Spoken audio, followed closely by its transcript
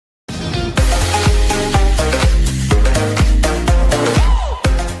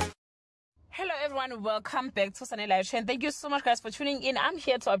everyone, welcome back to Sunny Live Chain. Thank you so much guys for tuning in. I'm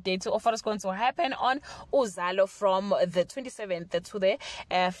here to update you of what is going to happen on Uzalo from the 27th to the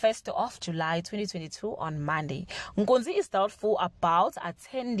 1st of July 2022 on Monday. Nkonzi is doubtful about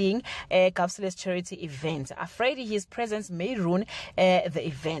attending Kapsule's charity event, afraid his presence may ruin the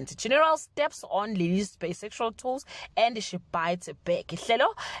event. General steps on Lily's bisexual toes and she bites back. Hlelo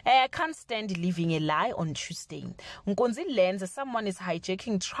can't stand living a lie on Tuesday. Nkonzi learns someone is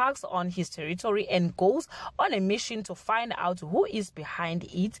hijacking trucks on his territory and goes on a mission to find out who is behind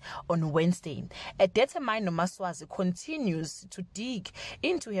it on Wednesday. A determined Nomaswazi continues to dig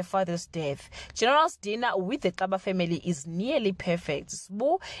into her father's death. General's dinner with the Kaba family is nearly perfect.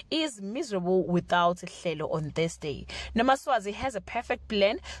 Sbu is miserable without Hlelo on Thursday. Nomaswazi has a perfect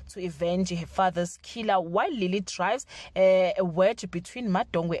plan to avenge her father's killer while Lily drives a wedge between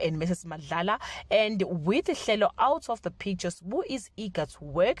Madongwe and Mrs. Madlala, and with Hlelo out of the picture, Sbu is eager to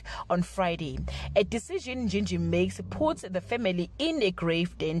work on Friday. A decision Gingy makes puts the family in a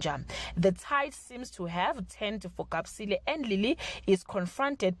grave danger. The tide seems to have turned for Kapsile, and Lily is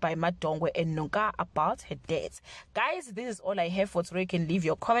confronted by Madongwe and Nonka about her death. Guys, this is all I have for today. You can leave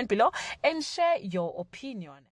your comment below and share your opinion.